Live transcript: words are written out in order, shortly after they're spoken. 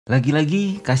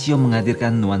Lagi-lagi, Casio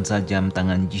menghadirkan nuansa jam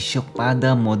tangan G-SHOCK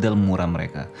pada model murah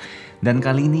mereka. Dan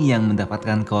kali ini yang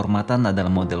mendapatkan kehormatan adalah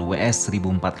model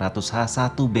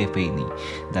WS-1400H-1BV ini.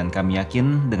 Dan kami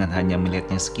yakin dengan hanya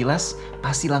melihatnya sekilas,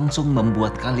 pasti langsung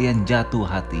membuat kalian jatuh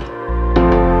hati.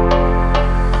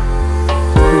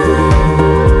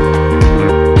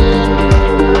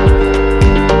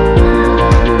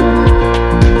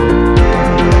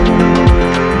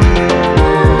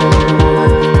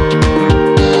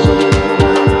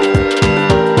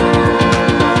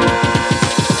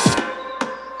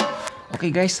 Oke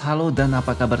guys, halo dan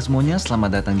apa kabar semuanya?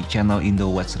 Selamat datang di channel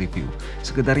Indowatch Review.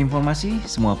 Sekedar informasi,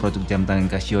 semua produk jam tangan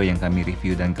Casio yang kami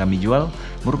review dan kami jual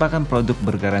merupakan produk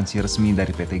bergaransi resmi dari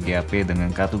PT GAP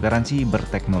dengan kartu garansi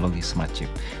berteknologi smart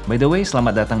chip. By the way,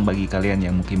 selamat datang bagi kalian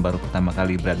yang mungkin baru pertama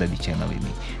kali berada di channel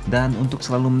ini. Dan untuk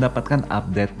selalu mendapatkan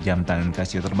update jam tangan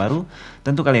Casio terbaru,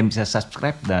 tentu kalian bisa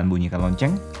subscribe dan bunyikan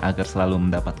lonceng agar selalu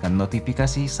mendapatkan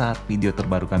notifikasi saat video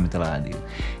terbaru kami telah hadir.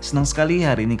 Senang sekali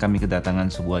hari ini kami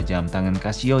kedatangan sebuah jam tangan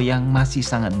Casio yang masih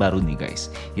sangat baru nih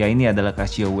guys. Ya, ini adalah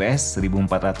Casio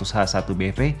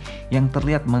WS-1400H-1BV yang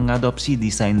terlihat mengadopsi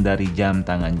desain dari jam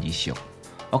tangan G-SHOCK.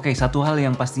 Oke, satu hal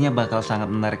yang pastinya bakal sangat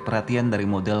menarik perhatian dari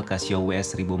model Casio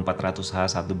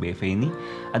WS-1400H-1BV ini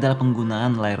adalah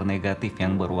penggunaan layar negatif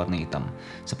yang berwarna hitam.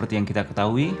 Seperti yang kita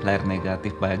ketahui, layar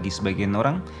negatif bagi sebagian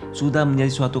orang sudah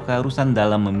menjadi suatu keharusan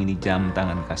dalam memilih jam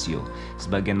tangan Casio.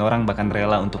 Sebagian orang bahkan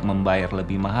rela untuk membayar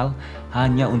lebih mahal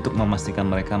hanya untuk memastikan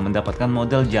mereka mendapatkan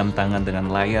model jam tangan dengan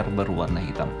layar berwarna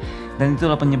hitam. Dan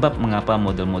itulah penyebab mengapa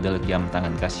model-model jam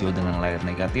tangan Casio dengan layar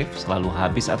negatif selalu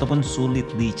habis ataupun sulit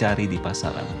dicari di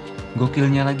pasaran.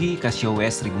 Gokilnya lagi, Casio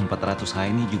WS-1400H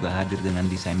ini juga hadir dengan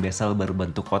desain bezel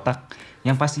berbentuk kotak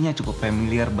yang pastinya cukup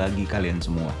familiar bagi kalian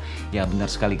semua. Ya benar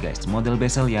sekali guys, model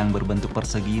bezel yang berbentuk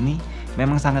persegi ini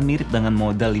memang sangat mirip dengan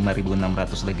model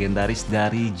 5600 legendaris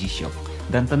dari G-SHOCK.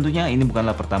 Dan tentunya ini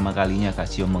bukanlah pertama kalinya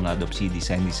Casio mengadopsi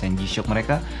desain-desain G-SHOCK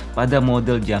mereka pada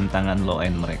model jam tangan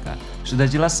low-end mereka. Sudah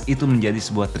jelas itu menjadi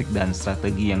sebuah trik dan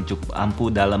strategi yang cukup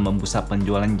ampuh dalam membusap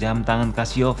penjualan jam tangan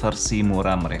Casio versi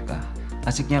murah mereka.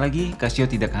 Asiknya lagi, Casio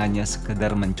tidak hanya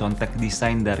sekedar mencontek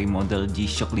desain dari model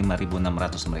G-SHOCK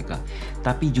 5600 mereka,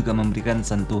 tapi juga memberikan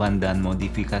sentuhan dan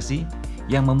modifikasi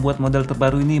yang membuat model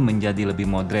terbaru ini menjadi lebih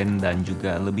modern dan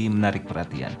juga lebih menarik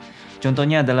perhatian.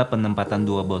 Contohnya adalah penempatan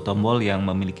dua buah tombol yang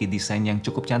memiliki desain yang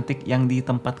cukup cantik yang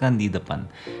ditempatkan di depan.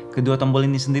 Kedua tombol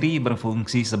ini sendiri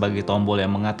berfungsi sebagai tombol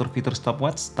yang mengatur fitur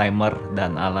stopwatch, timer,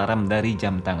 dan alarm dari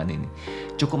jam tangan ini.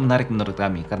 Cukup menarik menurut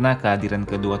kami karena kehadiran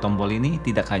kedua tombol ini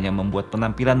tidak hanya membuat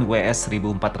penampilan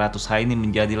WS-1400H ini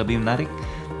menjadi lebih menarik,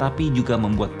 tapi juga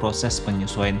membuat proses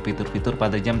penyesuaian fitur-fitur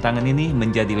pada jam tangan ini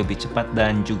menjadi lebih cepat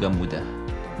dan juga mudah.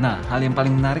 Nah, hal yang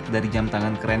paling menarik dari jam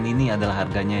tangan keren ini adalah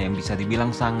harganya yang bisa dibilang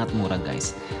sangat murah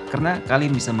guys. Karena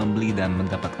kalian bisa membeli dan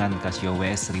mendapatkan Casio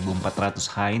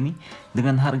WS-1400H ini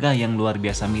dengan harga yang luar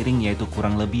biasa miring, yaitu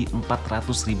kurang lebih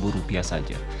Rp400.000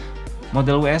 saja.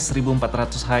 Model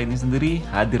WS-1400H ini sendiri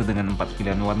hadir dengan 4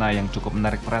 pilihan warna yang cukup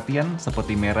menarik perhatian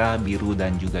seperti merah, biru,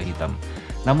 dan juga hitam.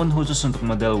 Namun khusus untuk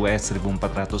model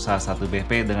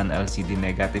WS-1400H-1BV dengan LCD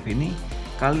negatif ini,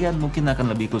 kalian mungkin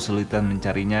akan lebih kesulitan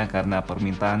mencarinya karena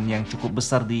permintaan yang cukup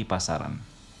besar di pasaran.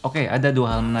 Oke, ada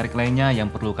dua hal menarik lainnya yang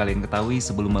perlu kalian ketahui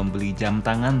sebelum membeli jam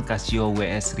tangan Casio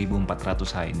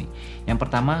WS-1400H ini. Yang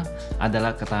pertama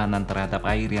adalah ketahanan terhadap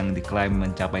air yang diklaim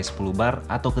mencapai 10 bar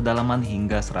atau kedalaman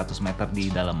hingga 100 meter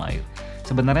di dalam air.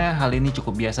 Sebenarnya hal ini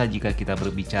cukup biasa jika kita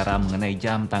berbicara mengenai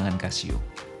jam tangan Casio.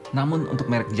 Namun untuk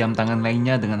merek jam tangan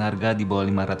lainnya dengan harga di bawah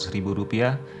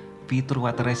Rp500.000, fitur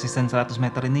water resistant 100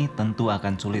 meter ini tentu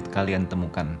akan sulit kalian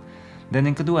temukan. Dan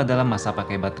yang kedua adalah masa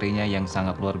pakai baterainya yang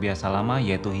sangat luar biasa lama,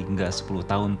 yaitu hingga 10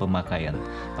 tahun pemakaian.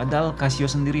 Padahal Casio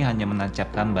sendiri hanya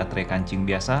menancapkan baterai kancing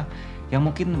biasa yang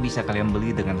mungkin bisa kalian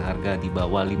beli dengan harga di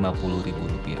bawah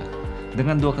Rp50.000.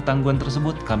 Dengan dua ketangguhan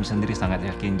tersebut, kami sendiri sangat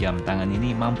yakin jam tangan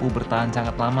ini mampu bertahan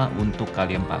sangat lama untuk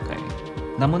kalian pakai.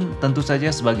 Namun tentu saja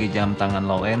sebagai jam tangan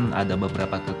low-end ada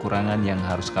beberapa kekurangan yang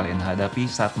harus kalian hadapi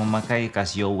saat memakai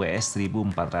Casio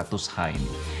WS-1400H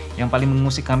ini. Yang paling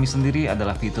mengusik kami sendiri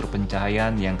adalah fitur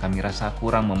pencahayaan yang kami rasa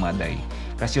kurang memadai.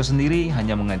 Casio sendiri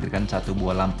hanya menghadirkan satu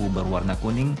buah lampu berwarna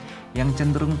kuning yang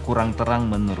cenderung kurang terang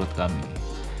menurut kami.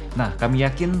 Nah, kami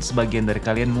yakin sebagian dari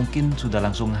kalian mungkin sudah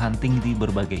langsung hunting di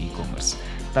berbagai e-commerce.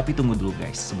 Tapi tunggu dulu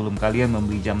guys, sebelum kalian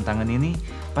membeli jam tangan ini,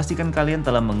 pastikan kalian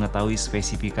telah mengetahui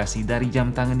spesifikasi dari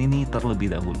jam tangan ini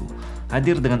terlebih dahulu.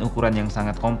 Hadir dengan ukuran yang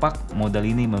sangat kompak, model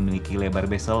ini memiliki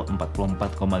lebar bezel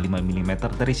 44,5 mm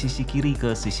dari sisi kiri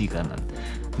ke sisi kanan.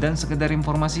 Dan sekedar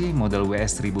informasi, model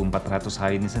WS-1400H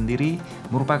ini sendiri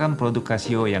merupakan produk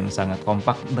Casio yang sangat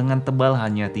kompak dengan tebal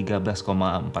hanya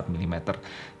 13,4 mm.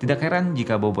 Tidak heran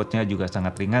jika bobotnya juga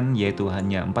sangat ringan, yaitu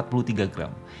hanya 43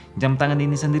 gram. Jam tangan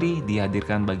ini sendiri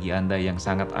dihadirkan bagi Anda yang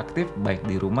sangat aktif baik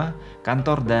di rumah,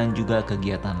 kantor, dan juga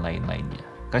kegiatan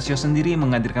lain-lainnya. Casio sendiri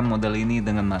menghadirkan model ini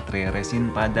dengan materai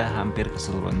resin pada hampir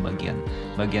keseluruhan bagian.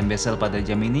 Bagian bezel pada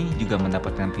jam ini juga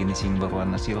mendapatkan finishing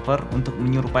berwarna silver untuk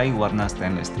menyerupai warna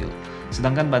stainless steel.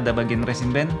 Sedangkan pada bagian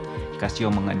resin band,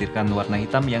 Casio menghadirkan warna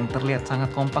hitam yang terlihat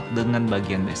sangat kompak dengan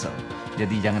bagian bezel.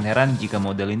 Jadi jangan heran jika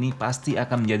model ini pasti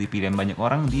akan menjadi pilihan banyak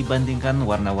orang dibandingkan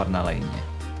warna-warna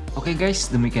lainnya. Oke guys,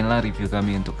 demikianlah review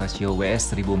kami untuk Casio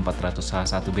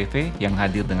WS-1400H-1BV yang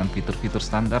hadir dengan fitur-fitur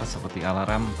standar seperti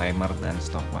alarm, timer, dan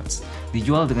stopwatch.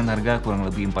 Dijual dengan harga kurang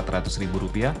lebih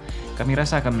Rp400.000, kami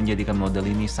rasa akan menjadikan model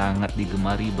ini sangat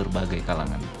digemari berbagai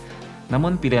kalangan.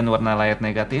 Namun pilihan warna layar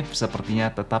negatif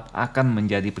sepertinya tetap akan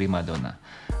menjadi primadona.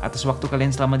 Atas waktu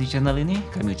kalian selama di channel ini,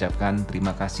 kami ucapkan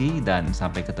terima kasih dan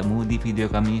sampai ketemu di video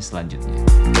kami selanjutnya.